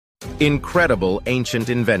Incredible Ancient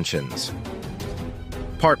Inventions.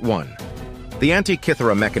 Part 1. The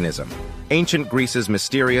Antikythera Mechanism, ancient Greece's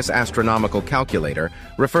mysterious astronomical calculator,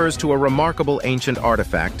 refers to a remarkable ancient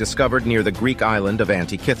artifact discovered near the Greek island of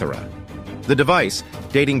Antikythera. The device,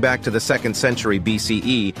 dating back to the 2nd century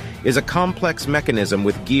BCE, is a complex mechanism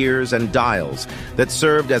with gears and dials that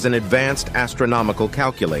served as an advanced astronomical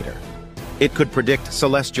calculator. It could predict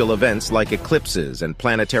celestial events like eclipses and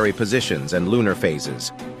planetary positions and lunar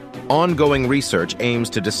phases. Ongoing research aims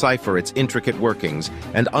to decipher its intricate workings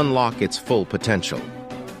and unlock its full potential.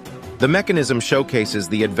 The mechanism showcases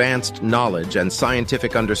the advanced knowledge and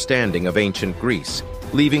scientific understanding of ancient Greece,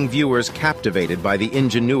 leaving viewers captivated by the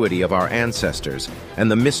ingenuity of our ancestors and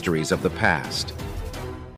the mysteries of the past.